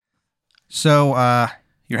So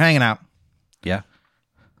you're hanging out. Yeah.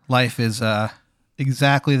 Life is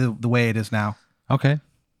exactly the way it is now. Okay.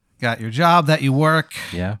 Got your job that you work.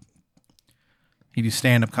 Yeah. You do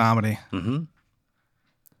stand-up comedy. Mm-hmm.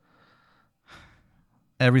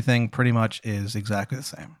 Everything pretty much is exactly the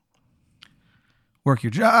same. Work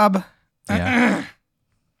your job. Yeah.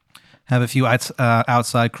 Have a few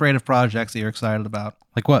outside creative projects that you're excited about.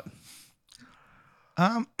 Like what?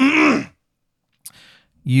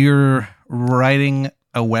 You're writing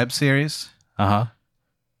a web series Uh-huh.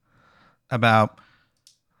 about,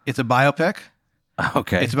 it's a biopic.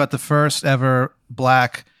 Okay. It's about the first ever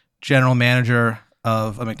black general manager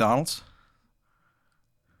of a McDonald's.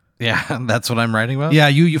 Yeah, that's what I'm writing about? Yeah,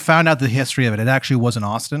 you found out the history of it. It actually was in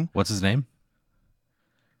Austin. What's his name?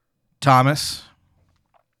 Thomas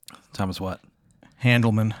Thomas what?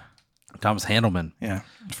 Handelman. Thomas Handelman. Yeah.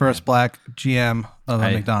 First black GM of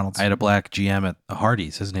a McDonald's. I had a black GM at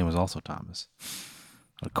Hardee's. His name was also Thomas.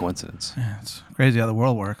 What a coincidence. Yeah, it's crazy how the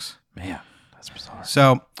world works. Man, that's bizarre.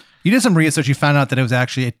 So you did some research. You found out that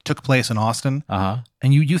it took place in Austin. Uh-huh.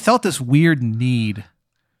 And you felt this weird need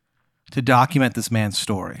to document this man's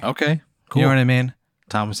story. Okay. Cool. You know what I mean?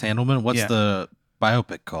 Thomas Handelman. What's Yeah. the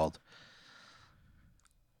biopic called?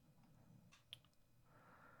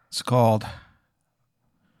 It's called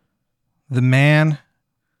The Man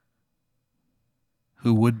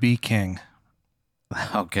Who Would Be King.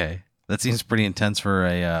 Okay. That seems pretty intense for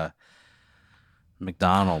a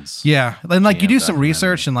McDonald's. Yeah. And like you do some documentary.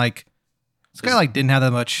 research and like this guy like didn't have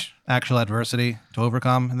that much actual adversity to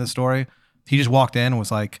overcome in this story. He just walked in and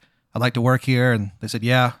was like, I'd like to work here. And they said,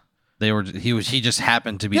 yeah. He just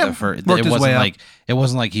happened to be Yeah, the first. worked his way up. It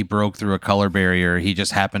wasn't like he broke through a color barrier. He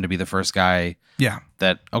just happened to be the first guy Yeah.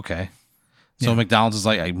 okay. So Yeah. McDonald's is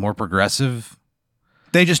like more progressive.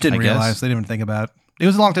 They just didn't I guess. realize. They didn't even think about it. It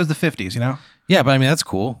was it was the 50s, you know? Yeah, but I mean that's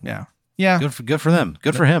cool. Yeah. Yeah. Good for them.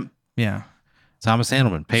 Good for him. Yeah. Thomas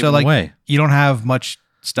Handelman paving So like the way. you don't have much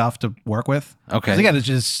stuff to work with. Okay. 'Cause again, it's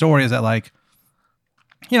just story is that like,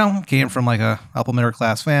 you know, came from like a upper middle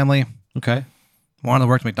class family. Okay. Wanted to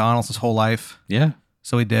work at McDonald's his whole life. Yeah.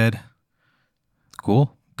 So he did.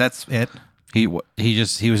 Cool. That's it. He was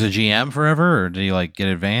a GM forever, or did he like get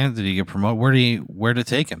advanced? Did he get promoted? Where did it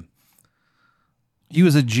take him? He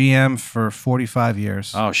was a GM for 45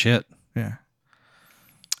 years. Oh shit. Yeah.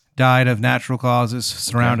 Died of natural causes,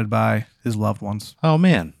 surrounded by his loved ones. Oh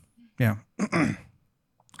man. Yeah.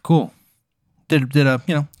 Cool. Did a,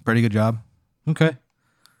 pretty good job. Okay.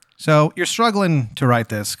 So you're struggling to write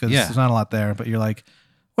this because Yeah. there's not a lot there, but you're like,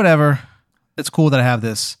 whatever. It's cool that I have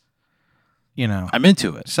this, I'm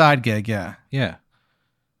into it. side gig. Yeah. Yeah.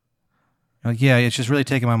 Like, yeah, it's just really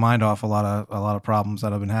taking my mind off a lot of problems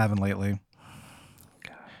that I've been having lately.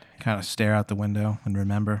 Kind of stare out the window and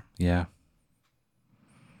remember. Yeah.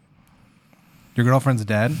 Your girlfriend's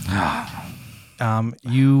dead.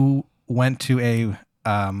 You went to a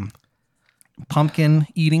pumpkin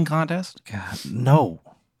eating contest. God, no.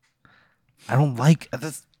 I don't like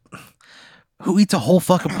this. Who eats a whole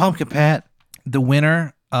fucking pumpkin, Pat? The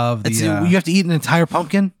winner of the You have to eat an entire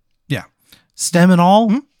pumpkin? yeah, Stem and all?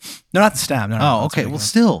 no, not the stem. No, Oh, that's okay. Well, ridiculous.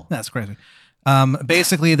 still. That's crazy.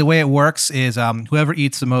 Basically, the way it works is whoever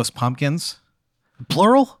eats the most pumpkins.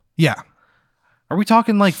 Plural? Yeah, Are we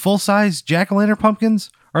talking like full-size jack-o'-lantern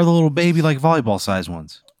pumpkins? Or the little baby, like volleyball-sized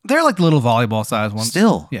ones? they're like the little volleyball size ones.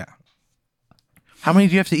 Still. Yeah, How many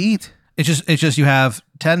do you have to eat? it's just you have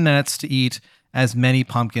 10 minutes to eat as many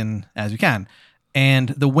pumpkin as you can, and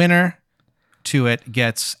the winner to it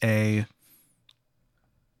gets a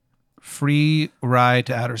free ride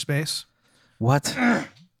to outer space. What?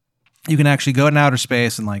 You can actually go in outer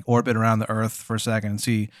space and like orbit around the Earth for a second and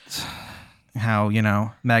see how,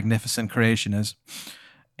 magnificent creation is.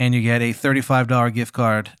 And you get a $35 gift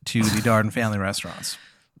card to the Darden family restaurants.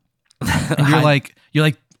 And you're like,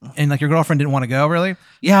 and like your girlfriend didn't want to go really.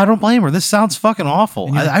 Yeah, I don't blame her. This sounds fucking awful.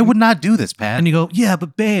 And you're like- I would not do this, Pat. And you go, yeah,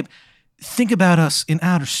 but babe, think about us in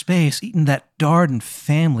outer space eating that Darden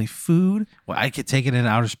family food. Well, I could take it in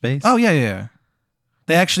outer space? Oh, yeah.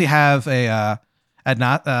 They actually have at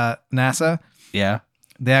NASA, Yeah.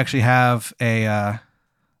 they actually have a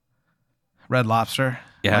Red Lobster.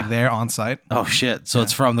 Yeah. Like there on site. Oh shit! So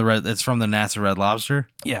it's from the NASA Red Lobster.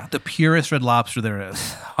 Yeah, the purest red lobster there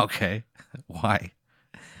is. Okay, why?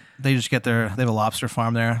 They just get they have a lobster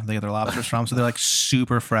farm there. They get their lobsters from, so they're like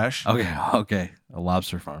super fresh. Okay, a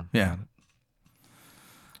lobster farm. Yeah.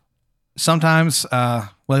 Sometimes,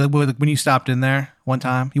 when you stopped in there one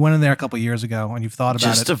time, you went in there a couple years ago, and you've thought about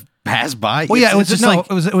Just it. to pass by. Well, yeah, it was just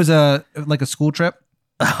just it was a school trip.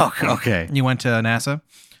 Okay. You went to NASA,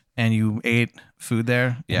 and you ate food there.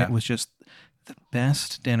 and Yeah. it was just the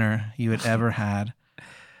best dinner you had ever had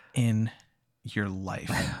in your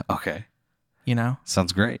life. Okay. You know?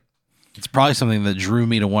 Sounds great. It's probably something that drew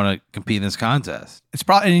me to want to compete in this contest. It's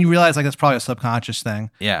probably, and you realize like it's probably a subconscious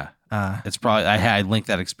thing. Yeah. Uh, It's probably, I linked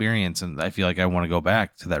that experience and I feel like I want to go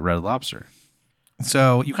back to that Red Lobster.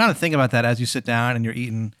 so you kind of think about that as you sit down and you're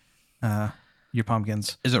eating your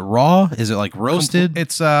pumpkins. Is it raw? Is it like roasted?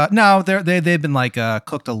 It's no, they've been like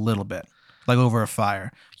cooked a little bit, like over a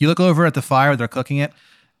fire. You look over at the fire, they're cooking it,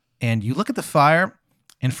 and you look at the fire,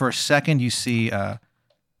 and for a second you see a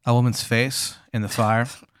woman's face in the fire.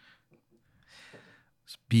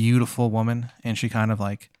 This beautiful woman, and she kind of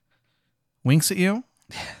like winks at you,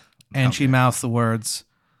 and she mouths the words,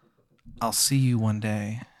 "I'll see you one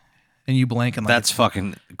day," and you blink and like That's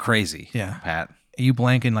fucking crazy. Yeah. Pat. you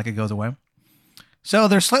blink and like it goes away. So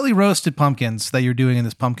they're slightly roasted pumpkins that you're doing in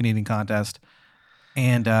this pumpkin eating contest,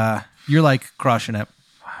 and you're like crushing it.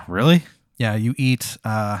 Really? Yeah, you eat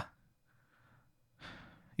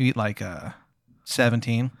like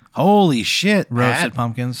 17 Holy shit. roasted Pat.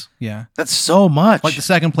 pumpkins. Yeah, That's so much. like the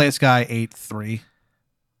second place guy ate 3.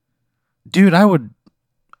 Dude, I would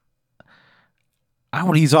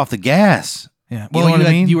ease off the gas. Yeah, You know what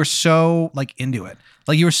I mean? You were so like into it,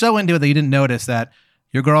 like you were so into it that you didn't notice that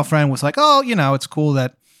your girlfriend was like, "Oh, it's cool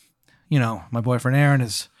that my boyfriend Aaron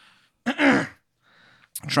is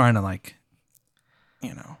trying to like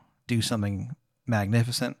do something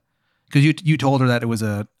magnificent," because you told her that it was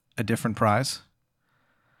a different prize.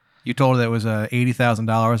 You told her that it was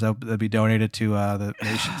 $80,000 that'd be donated to the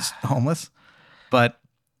nation's homeless, but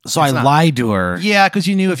So I It's not. lied to her. yeah, because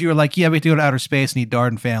you knew if you were like, "Yeah, we have to go to outer space and eat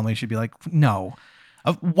Darden family," she'd be like, "No."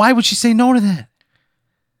 Why would she say no to that?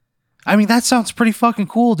 I mean, that sounds pretty fucking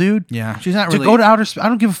cool, dude. Yeah, she's not To really. go to outer space, I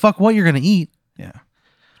don't give a fuck what you're gonna eat. Yeah,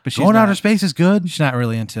 but she's Going to not, outer space is good. she's not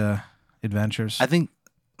really into adventures. I think.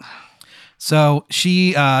 So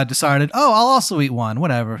she decided, "Oh, I'll also eat one.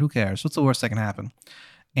 Whatever. Who cares? What's the worst that can happen?"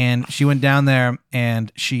 And she went down there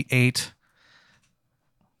and she ate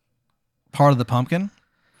part of the pumpkin.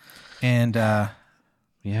 And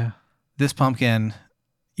Yeah. this pumpkin,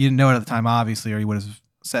 you didn't know it at the time, obviously, or you would have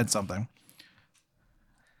said something,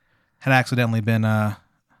 had accidentally been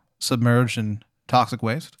submerged in toxic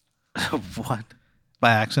waste What?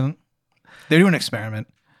 by accident. They were doing an experiment.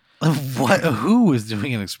 What? Who was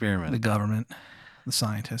doing an The experiment? government, the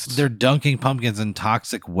scientists. They're dunking pumpkins in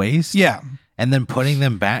toxic waste. yeah. And then putting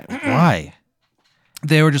them back. Why?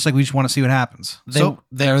 They were just like, we just want to see what happens. So,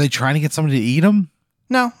 Are they trying to get somebody to eat them?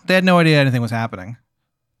 no, they had no idea anything was happening.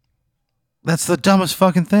 That's the dumbest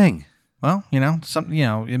fucking thing. Well, it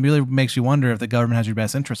really makes you wonder if the government has your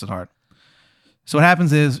best interest at heart. So what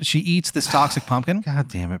happens is she eats this toxic pumpkin, God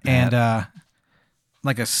damn it, Pat. and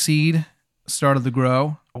like a seed started to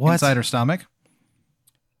grow What? inside her stomach,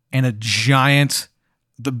 and a giant,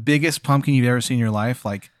 the biggest pumpkin you've ever seen in your life,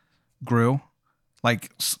 like grew,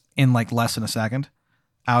 like in like less than a second,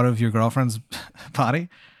 out of your girlfriend's body.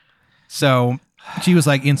 So she was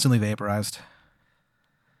like instantly vaporized.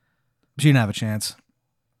 She didn't have a chance.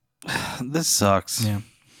 This sucks. Yeah.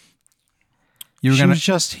 You were She gonna was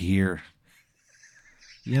just here.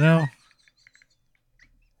 You know?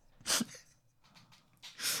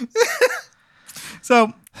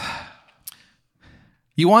 So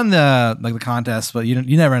you won the contest, but you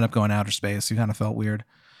never end up going outer space. You kind of felt weird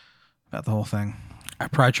about the whole thing. I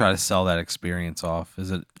probably try to sell that experience off.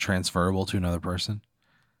 Is it transferable to another person?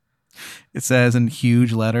 It says in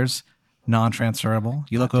huge letters, non-transferable.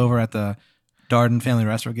 You look over at the Darden Family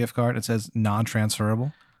Restaurant gift card. It says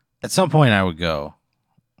non-transferable. At some point, I would go.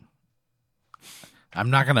 I'm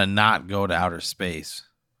not going to not go to outer space.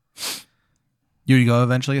 You would go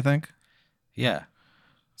eventually, you think? Yeah.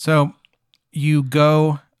 So you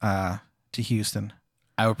go to Houston.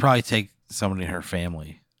 I would probably take somebody in her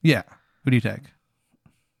family. Yeah. Who do you take?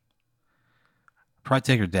 Probably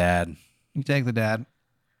take her dad. You take the dad.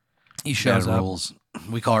 He Dad shows up. rules.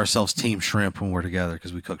 We call ourselves Team Shrimp when we're together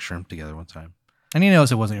because we cooked shrimp together one time. And he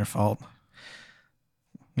knows it wasn't your fault.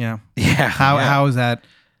 Yeah. Yeah. How is that?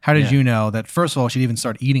 How did Yeah. you know that, first of all, she'd even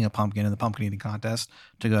start eating a pumpkin in the pumpkin eating contest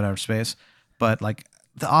to go to outer space? But like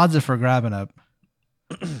the odds of her grabbing a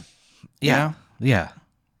Yeah. Yeah.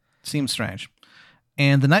 seems strange.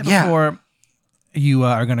 And the night Yeah. before you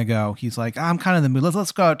are going to go, he's like, I'm kind of in the mood.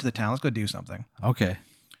 Let's go out to the town. Let's go do something. Okay.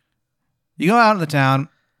 You go out in the town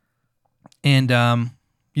and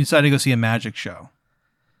you decide to go see a magic show.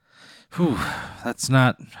 Whew. That's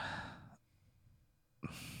not.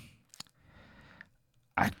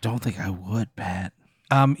 I don't think I would, Pat.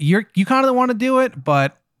 You kind of want to do it,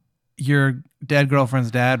 but your dead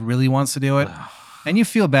girlfriend's dad really wants to do it. And you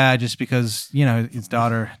feel bad just because, you know, his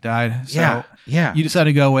daughter died. So Yeah, yeah. you decide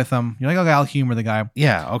to go with him. You're like, okay, I'll humor the guy.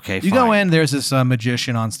 Yeah, okay, You fine. go in, there's this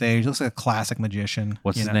magician on stage. Looks like a classic magician.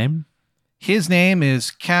 What's you his know. name? His name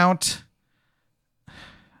is Count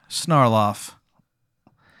Snarloff.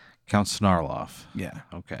 Count Snarloff. Yeah,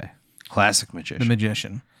 Okay. Classic the magician.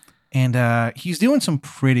 magician. And he's doing some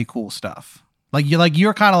pretty cool stuff.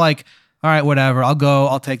 You're kind of like, all right, whatever.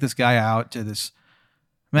 I'll take this guy out to this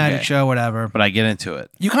magic Okay. show, whatever. But I get into it.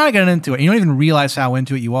 You kind of get into it. You don't even realize how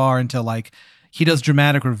into it you are until like he does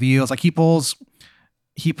dramatic reveals. Like he pulls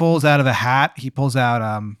out of a hat. He pulls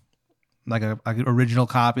out like a original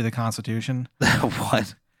copy of the Constitution,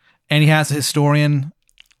 What? and he has a historian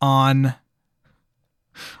on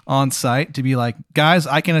site to be like, guys,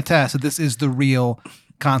 I can attest that this is the real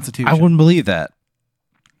Constitution. I wouldn't believe that.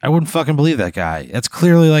 I wouldn't fucking believe that guy. That's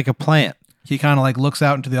clearly like a plant. He kind of like looks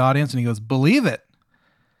out into the audience and he goes, "Believe it."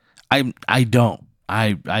 I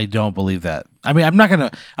don't believe that. I mean, I'm not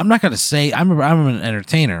gonna say I'm an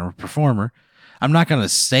entertainer, a performer. I'm not gonna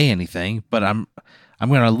say anything, but I'm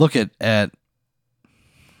gonna look at Count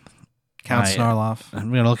My- Snarloff. I'm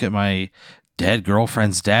gonna look at my dead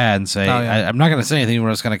girlfriend's dad and say Oh, yeah. I'm not gonna say anything.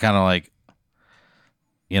 We're just gonna kind of like,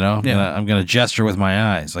 you know, Yeah. I'm gonna gesture with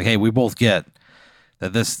my eyes, like, hey, we both get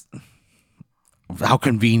that this. How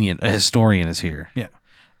convenient a historian is here.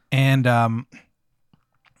 And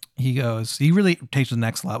he really takes it to the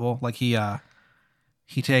next level. Like he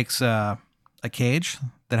takes a cage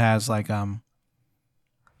that has like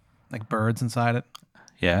birds inside it,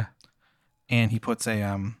 Yeah, and he puts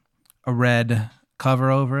a red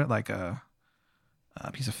cover over it, like a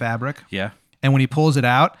piece of fabric. yeah. And when he pulls it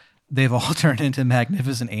out, they've all turned into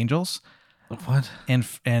magnificent angels, What? and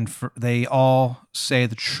they all say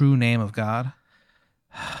the true name of God.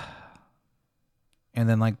 And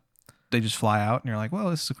then like they just fly out, and you're like, "Well,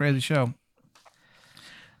 this is a crazy show."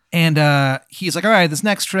 And he's like, "All right, this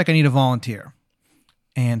next trick, I need a volunteer."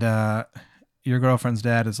 And your girlfriend's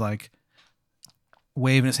dad is like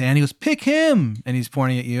waving his hand. He goes, "Pick him!" And he's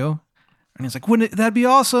pointing at you. And he's like, "Wouldn't that'd be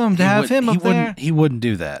awesome to have him up there?" He wouldn't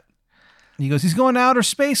do that. And he goes, "He's going to outer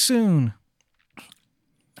space soon."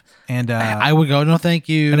 And I would go, no, thank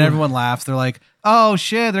you. and everyone laughs. They're like, "Oh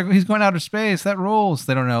shit, he's going to outer space. That rules."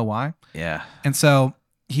 They don't know why. Yeah. And so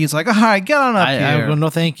he's like, "All right, get on up I here." would go, no,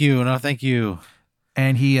 thank you. No, thank you.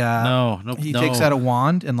 And he No. he takes out a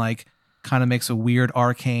wand and like kind of makes a weird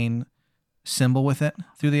arcane symbol with it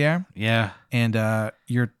through the air. Yeah. And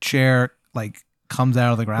your chair like comes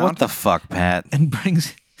out of the ground What the fuck, Pat? and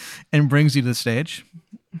brings you to the stage.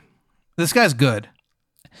 This guy's good.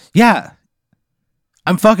 Yeah.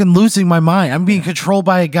 I'm fucking losing my mind. I'm being controlled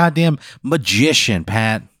by a goddamn magician,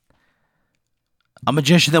 Pat. A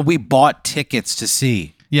magician that we bought tickets to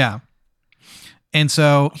see. Yeah. And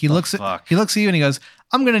so he looks fuck? at you and he goes,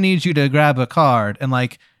 "I'm gonna need you to grab a card." And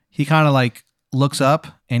like he kind of like looks up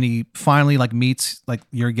and he finally like meets like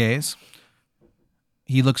your gaze.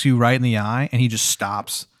 He looks you right in the eye and he just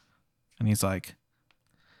stops. And he's like,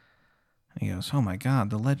 he goes, "Oh my God,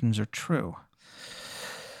 the legends are true."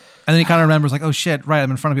 And then he kind of remembers like, "Oh shit, right,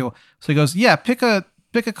 I'm in front of people." So he goes, "Yeah, pick a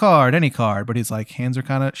card, any card." But he's like, hands are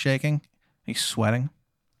kind of shaking. He's sweating.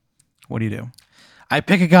 What do you do? I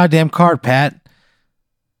pick a goddamn card, Pat.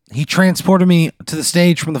 He transported me to the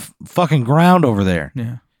stage from the fucking ground over there.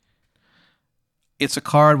 Yeah. It's a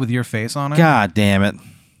card with your face on it. God damn it.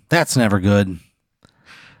 That's never good.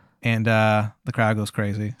 And the crowd goes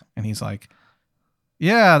crazy. And he's like,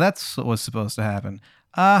 "Yeah, that's what was supposed to happen.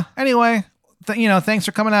 Anyway, thanks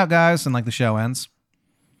for coming out, guys." And like the show ends.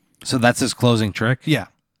 So that's his closing trick? Yeah.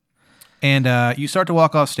 And you start to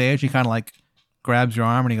walk off stage. He kind of like grabs your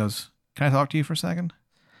arm and he goes, "Can I talk to you for a second?"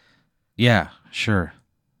 Yeah, sure.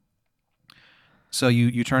 So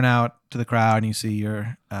you turn out to the crowd and you see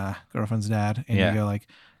your girlfriend's dad. And Yeah. you go like,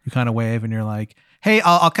 you kind of wave and you're like, "Hey,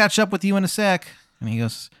 I'll catch up with you in a sec." And he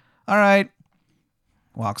goes, "All right."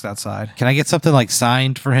 Walks outside. Can I get something like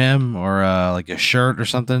signed for him or like a shirt or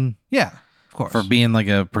something Yeah, of course. for being like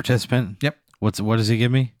a participant? Yep. What does he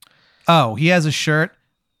give me? Oh, he has a shirt,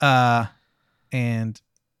 and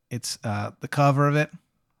it's the cover of it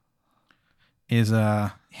is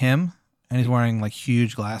him, and he's wearing like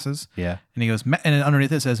huge glasses, Yeah. and he goes, and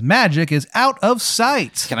underneath it says, "Magic is out of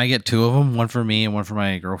sight." Can I get two of them? One for me and one for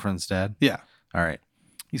my girlfriend's dad? Yeah, All right.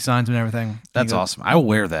 he signs them and everything. That's He goes, awesome. I will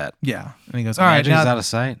wear that. Yeah, and he goes, "All right, Magic is now," out of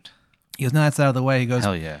sight. he goes, "Now that's out of the way." He goes,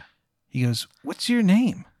 Hell yeah. "What's your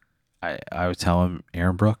name?" I would tell him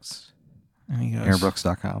Aaron Brooks. And he goes,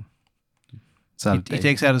 AaronBrooks.com. It's out of He date.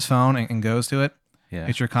 takes out his phone and goes to it. Yeah.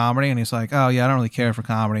 It's your comedy, and he's like, "Oh yeah, I don't really care for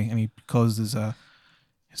comedy," and he closes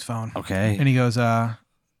his phone. Okay. And he goes,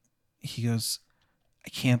 I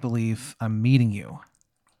can't believe I'm meeting you.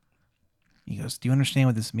 He goes, do you understand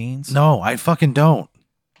what this means? No, I fucking don't.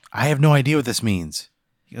 I have no idea what this means.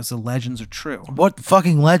 He goes, the legends are true. What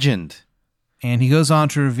fucking legend? And he goes on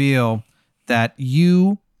to reveal that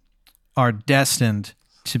you are destined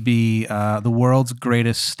to be the world's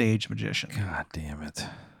greatest stage magician. God damn it.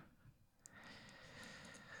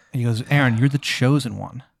 And he goes, Aaron, you're the chosen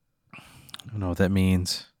one. I don't know what that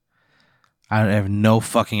means. I have no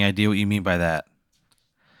fucking idea what you mean by that.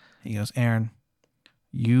 He goes, Aaron,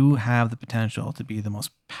 you have the potential to be the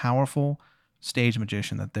most powerful stage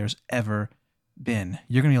magician that there's ever been.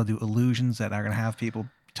 You're going to be able to do illusions that are going to have people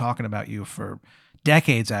talking about you for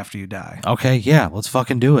decades after you die. Okay, yeah, let's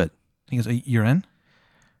fucking do it. He goes, you're in?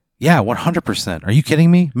 Yeah, 100%. Are you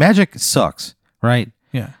kidding me? Magic sucks, right?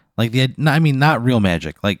 Yeah. Like not real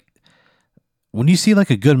magic. Like when you see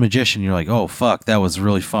like a good magician, you're like, oh fuck, that was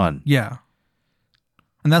really fun. Yeah.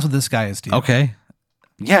 And that's what this guy is to you. Okay.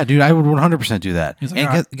 Yeah, dude, I would 100% do that. He's like, And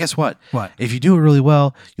all right. guess what? What? If you do it really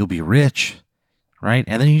well, you'll be rich, right?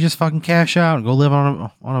 And then you just fucking cash out and go live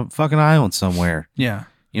on a fucking island somewhere. Yeah.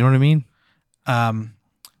 You know what I mean?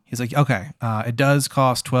 He's like, okay, it does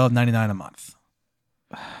cost $12.99 a month.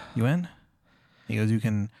 You in? He goes, you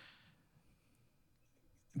can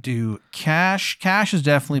do cash. Cash is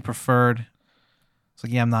definitely preferred. It's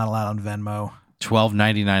like, yeah, I'm not allowed on Venmo.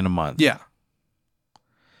 $12.99 a month. Yeah.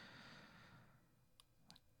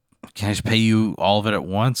 Can I just pay you all of it at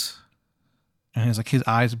once? And he's like, his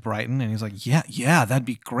eyes brighten, and he's like, yeah, that'd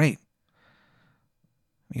be great.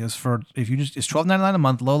 He goes, it's $12.99 a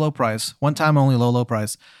month, low price, one time only, low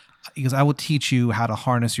price. He goes, I will teach you how to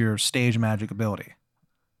harness your stage magic ability.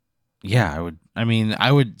 Yeah,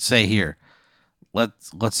 I would say here,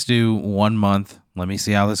 let's do 1 month. Let me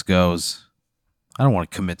see how this goes. I don't want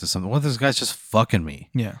to commit to something. What if this guy's just fucking me?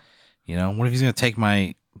 Yeah. You know, what if he's gonna take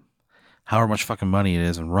my however much fucking money it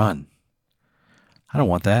is and run? I don't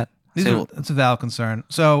want that. It's a valid concern.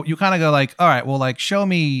 So you kind of go like, all right, well, like show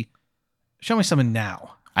me something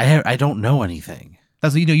now. I don't know anything.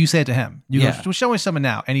 That's what you say it to him. You Yeah. go, well, show me something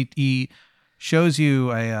now, and he shows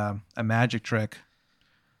you a magic trick.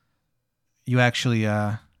 You actually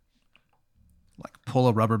like pull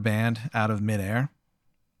a rubber band out of midair,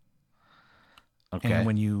 Okay. and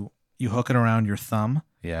when you hook it around your thumb,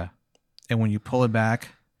 Yeah. and when you pull it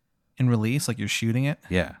back and release, like you're shooting it,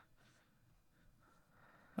 Yeah.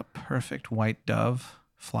 a perfect white dove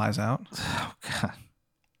flies out, Oh god.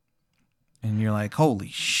 and you're like, holy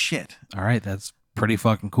shit. All right, that's pretty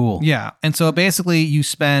fucking cool. Yeah. And so basically you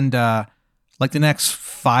spend like the next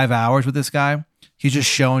 5 hours with this guy. He's just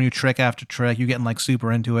showing you trick after trick. You're getting like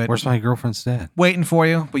super into it. Where's my girlfriend's dad? Waiting for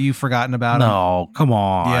you, but you've forgotten about him. No, come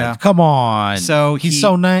on. Yeah. Come on. So he's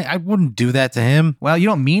so nice. I wouldn't do that to him. Well, you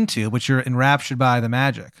don't mean to, but you're enraptured by the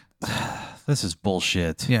magic. This is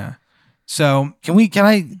bullshit. Yeah. So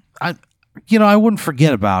I wouldn't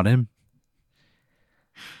forget about him.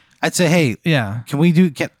 I'd say, hey, yeah. can we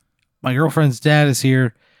get my girlfriend's dad is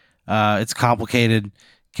here. It's complicated.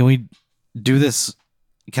 Can we do this?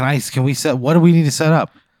 Can we set, what do we need to set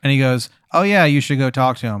up? And he goes, oh yeah, you should go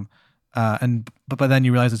talk to him. But then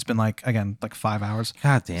you realize it's been like 5 hours.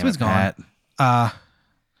 God damn So he's it, gone. Pat.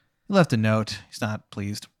 He left a note. He's not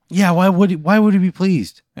pleased. Yeah, why would he be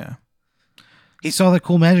pleased? Yeah. He saw that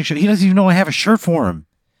cool magic show. He doesn't even know I have a shirt for him.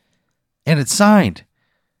 And it's signed.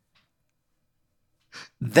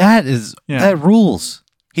 That rules.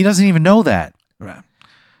 He doesn't even know that. Right.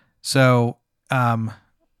 So,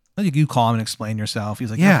 you call him and explain yourself. He's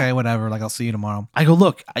like, Yeah. okay, whatever. Like, I'll see you tomorrow. I go,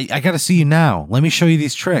 look, I got to see you now. Let me show you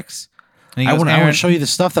these tricks. And he I goes, want Aaron, to show you the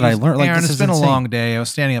stuff that I learned. Like, Aaron, this it's is been insane. a long day. I was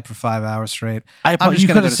standing up for 5 hours straight. I'm just you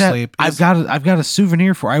gonna could go have to said, sleep. I've got a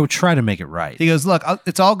souvenir for. I would try to make it right. He goes, look,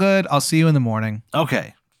 it's all good. I'll see you in the morning.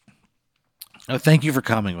 Okay. Oh, thank you for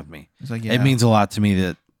coming with me. He's like, yeah. It means a lot to me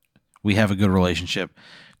that we have a good relationship,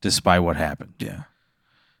 despite what happened. Yeah.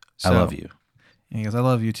 I love you. And he goes, I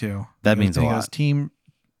love you too. That He means goes, a he lot. goes, Team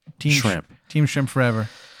Shrimp. Team Shrimp forever.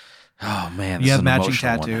 Oh man, You this have is an matching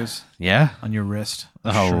emotional one. tattoos Yeah. on your wrist.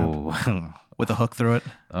 of shrimp Oh. with a hook through it.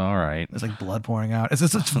 All right. There's like blood pouring out.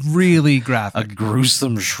 It's really A graphic.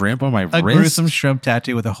 gruesome shrimp on my A wrist. gruesome shrimp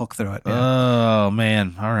tattoo with a hook through it. Yeah. Oh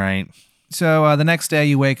man. All right. So the next day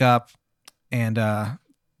you wake up and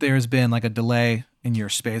there's been like a delay in your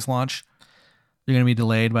space launch. You're going to be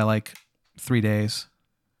delayed by like 3 days.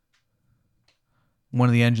 One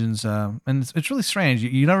of the engines, and it's really strange.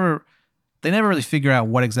 They never really figure out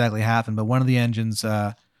what exactly happened, but one of the engines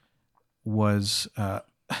was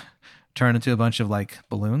turned into a bunch of like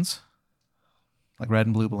balloons, like red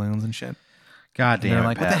and blue balloons and shit. God And damn they're it,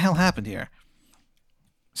 like, what Pat. the hell happened here?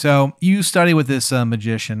 So you study with this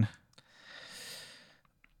magician,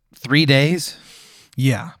 3 days?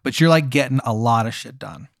 Yeah, but you're like getting a lot of shit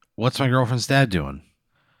done. What's my girlfriend's dad doing?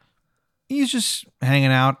 He's just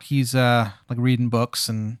hanging out. He's like reading books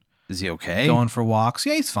and Is he okay? going for walks.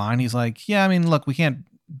 Yeah, he's fine. He's like, yeah, I mean, look, we can't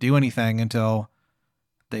do anything until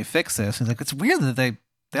they fix this. He's like, it's weird that they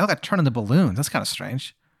all got turned into balloons. That's kind of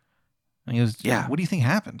strange. And he goes, Yeah. what do you think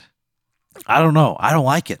happened? I don't know. I don't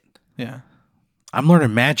like it. Yeah. I'm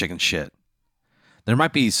learning magic and shit. There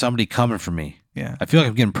might be somebody coming for me. Yeah. I feel like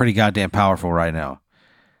I'm getting pretty goddamn powerful right now.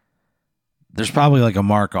 There's probably like a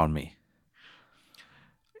mark on me.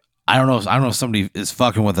 I don't know if somebody is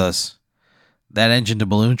fucking with us. That engine to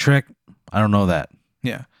balloon trick, I don't know that.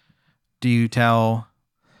 Yeah. Do you tell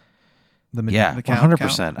the Yeah, the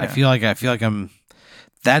 100%. Yeah. I feel like I'm.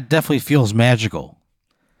 That definitely feels magical.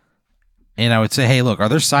 And I would say, hey, look, are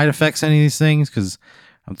there side effects to any of these things? Because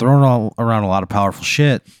I'm throwing all around a lot of powerful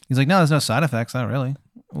shit. He's like, no, there's no side effects. Not really.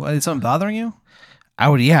 What, is something bothering you? I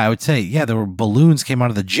would say, yeah, there were balloons came out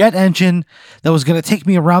of the jet engine that was going to take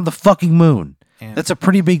me around the fucking moon. And That's a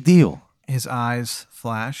pretty big deal. his eyes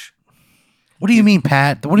flash. What do you mean,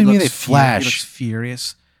 Pat? What do you mean they He flash? looks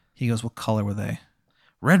furious. He goes, what color were they?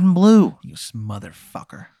 Red and blue. He goes,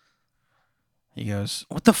 motherfucker. He goes,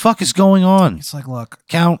 What the fuck is going on? it's like, look,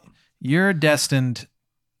 Count. you're destined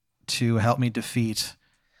to help me defeat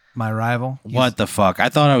my rival. What the fuck? I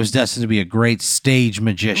thought I was destined to be a great stage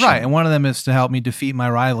magician. Right, and one of them is to help me defeat my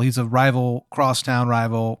rival. He's a rival, crosstown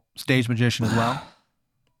rival, stage magician as well.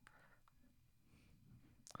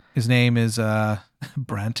 His name is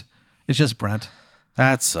Brent. It's just Brent.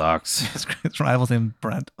 That sucks. His rival's name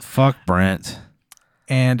Brent. Fuck Brent.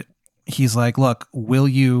 And he's like, look, will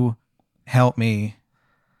you help me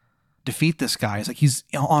defeat this guy? He's like, he's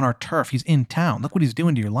on our turf. He's in town. Look what he's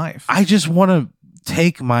doing to your life. I just want to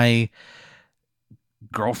take my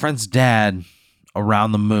girlfriend's dad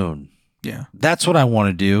around the moon. Yeah. That's what I want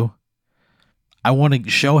to do. I want to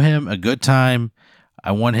show him a good time.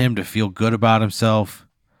 I want him to feel good about himself.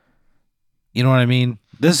 You know what I mean?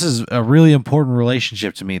 This is a really important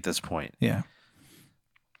relationship to me at this point. Yeah.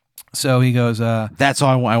 So he goes, That's all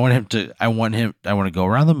I want. I want to go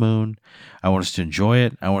around the moon. I want us to enjoy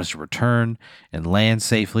it. I want us to return and land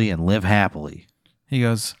safely and live happily. he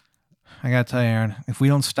goes, I got to tell you, Aaron, if we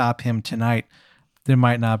don't stop him tonight, there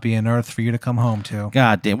might not be an Earth for you to come home to.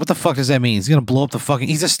 God damn. What the fuck does that mean? He's going to blow up the fucking...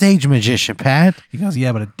 He's a stage magician, Pat. He goes,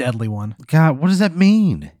 yeah, but a deadly one. God, what does that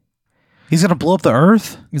mean? He's going to blow up the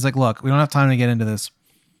Earth? He's like, look, we don't have time to get into this.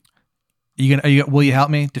 Will you help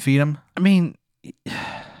me defeat him? I mean...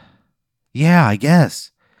 Yeah, I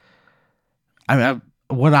guess.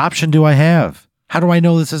 What option do I have? How do I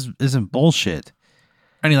know this isn't bullshit?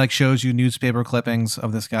 And he like shows you newspaper clippings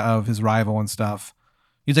of this guy, of his rival and stuff.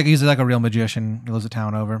 He's like a real magician. He lives a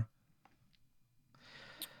town over.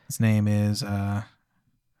 His name is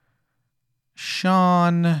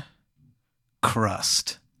Sean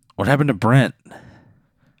Crust. What happened to Brent?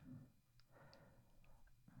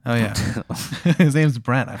 Oh yeah, his name's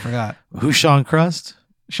Brent. I forgot. Who's Sean Crust?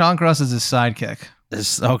 Sean Crust is his sidekick. His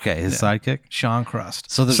sidekick? Sean Crust.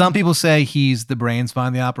 So some people say he's the brains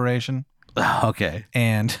behind the operation, Okay.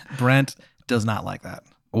 and Brent does not like that.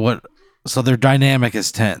 What? So their dynamic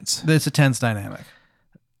is tense. It's a tense dynamic.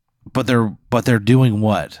 But they're doing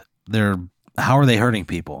what? How are they hurting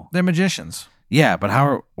people? They're magicians Yeah,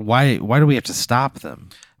 but why do we have to stop them?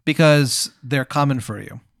 because they're coming for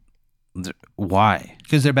you. Why?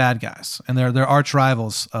 Because they're bad guys and they're arch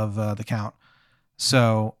rivals of the Count.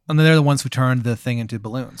 So, and they're the ones who turned the thing into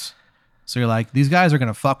balloons. So you're like, these guys are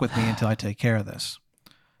gonna fuck with me until I take care of this.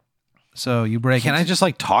 So you break. Can I just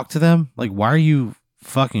like talk to them? Like, why are you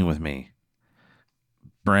fucking with me,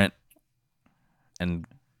 Brent? And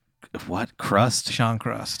what? Crust? Sean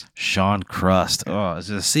Crust. Sean Crust. Oh, is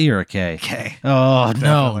it a C or a K? Okay. Oh no.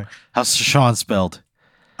 Definitely. How's Sean spelled?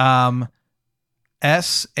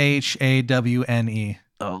 SHAWNE.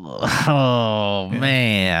 Oh Yeah.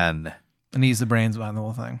 Man. And he's the brains behind the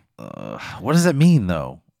whole thing. What does that mean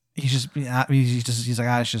though? He's like,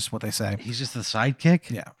 it's just what they say. He's just the sidekick?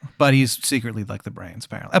 Yeah. But he's secretly like the brains,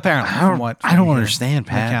 apparently. I don't understand,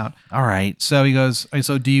 from the Pat. Count. All right. So he goes,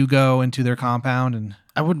 so do you go into their compound and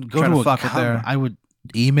I wouldn't go Try to to a fuck with their- I would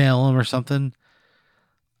email him or something.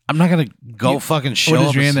 I'm not gonna go fucking show what does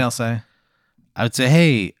up your and- email say? I would say,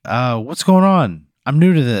 hey, what's going on? I'm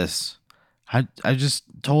new to this. I just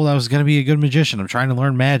told I was gonna be a good magician. I'm trying to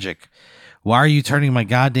learn magic. Why are you turning my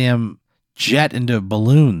goddamn jet into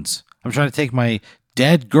balloons? I'm trying to take my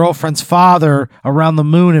dead girlfriend's father around the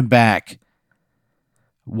moon and back.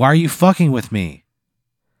 Why are you fucking with me?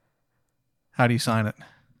 How do you sign it?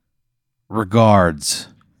 Regards.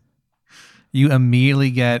 You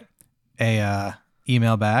immediately get a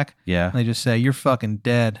email back. Yeah. And they just say, "You're fucking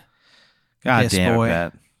dead." God Piss damn boy. it,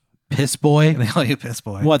 Pat. Piss boy? And they call you piss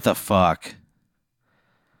boy. What the fuck?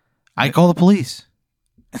 I call the police.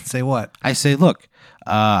 And say what? I say, look,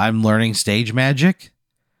 I'm learning stage magic.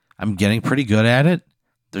 I'm getting pretty good at it.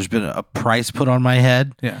 There's been a price put on my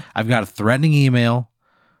head. Yeah. I've got a threatening email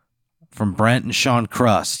from Brent and Sean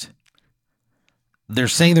Crust. They're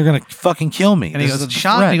saying they're going to fucking kill me. And he This goes, is a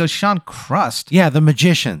Sean. threat. He goes, Sean Crust. Yeah, the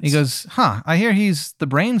magicians. He goes, huh? I hear he's the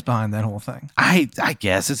brains behind that whole thing. I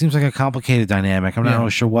guess it seems like a complicated dynamic. I'm not Yeah.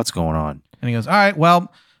 really sure what's going on. And he goes, all right, well,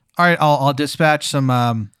 all right, I'll dispatch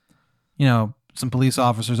some, some police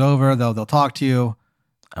officers over. They'll talk to you.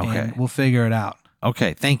 Okay. And we'll figure it out.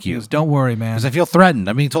 Okay. Thank He you. goes, don't worry, man. Because I feel threatened.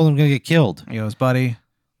 I mean, he told him I'm going to get killed. He goes, buddy,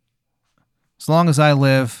 as long as I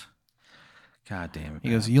live, God damn it. he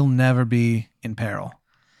goes, you'll never be in peril.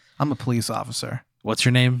 I'm a police officer. What's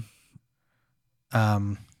your name?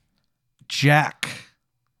 Jack.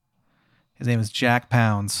 His name is Jack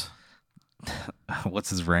Pounds. What's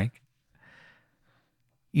his rank?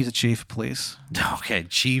 He's a chief of police. Okay,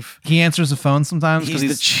 chief. He answers the phone sometimes He's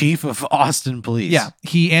because the chief of Austin Police. yeah,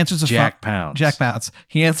 he answers the phone. Jack Pounds. Jack Pounds.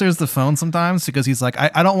 He answers the phone sometimes because he's like,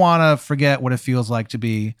 I don't want to forget what it feels like to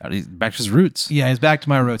be. He's back to his roots. Yeah, he's back to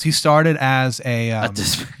my roots. He started as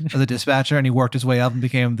Dis- as a dispatcher, and he worked his way up and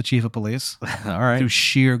became the chief of police All right. through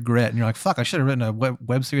sheer grit. And you're like, fuck, I should have written a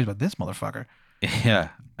web series about this motherfucker. Yeah,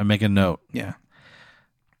 I make a note. Yeah.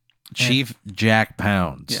 Chief Jack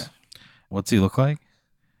Pounds. Yeah. What's he look like?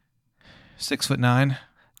 6'9".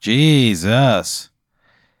 Jesus.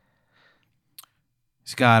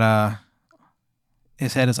 He's got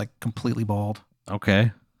his head is like completely bald,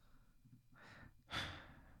 Okay.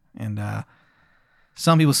 and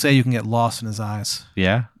some people say you can get lost in his eyes,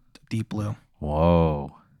 Yeah. deep blue.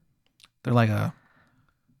 Whoa. They're like a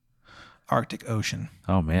Arctic Ocean.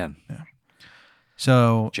 Oh man.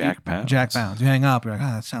 So Jack Pounds. Jack Pounds. You hang up, you're like,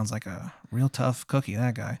 that sounds like a real tough cookie,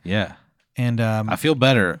 that guy. Yeah. And I feel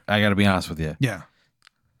better. I got to be honest with you. yeah.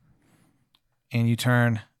 And you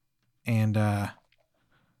turn, and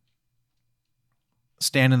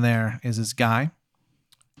standing there is this guy.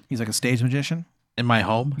 He's like a stage magician. In my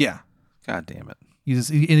home? Yeah. God damn it. He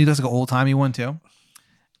does like an old timey one too.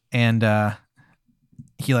 And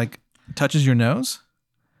he like touches your nose,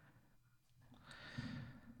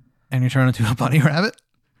 and you turn into a bunny rabbit.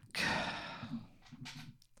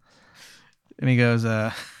 And he goes,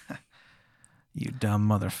 you dumb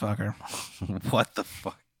motherfucker. What the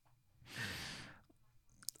fuck?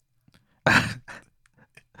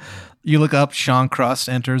 You look up, Sean Crust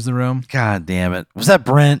enters the room. God damn it. Was that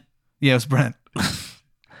Brent? Yeah, it's Brent.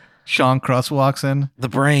 Sean Crust walks in. The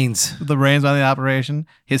brains. The brains behind the operation.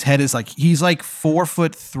 His head is like, he's like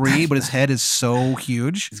 4'3", but his head is so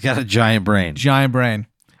huge. He's got a giant brain. Giant brain.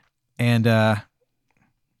 And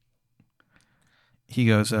he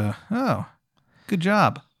goes, oh, good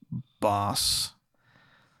job, boss.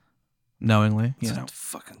 Knowingly, you know.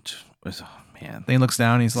 Fucking. Oh, man. Then he looks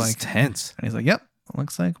down and he's This like, is tense. and he's like, yep,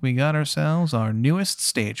 looks like we got ourselves our newest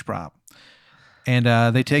stage prop. And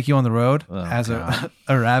they take you on the road Oh, as God.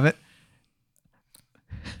 a rabbit.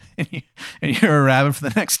 And you're a rabbit for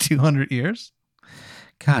the next 200 years.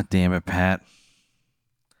 God damn it, Pat.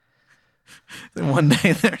 Then one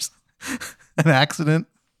day there's an accident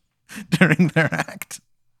during their act.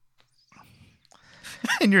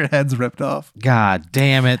 And your head's ripped off. God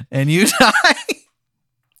damn it. And you die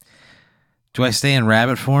Do I stay in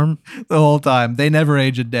rabbit form? the whole time. They never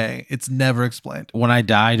age a day. It's never explained. When I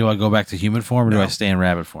die, do I go back to human form or do No. I stay in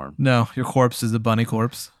rabbit form? No, your corpse is a bunny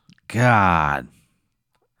corpse. God.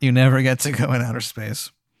 You never get to go in outer space.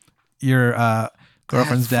 Your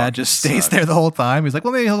girlfriend's That dad fucking just stays sucks. there the whole time. He's like,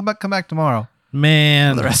 well, maybe he'll come back tomorrow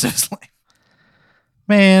Man. for the rest of his life.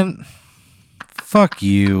 Man. Fuck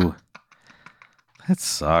you. That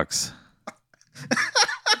sucks.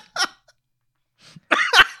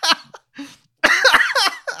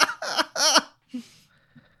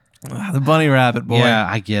 The bunny rabbit boy. Yeah,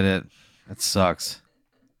 I get it. That sucks.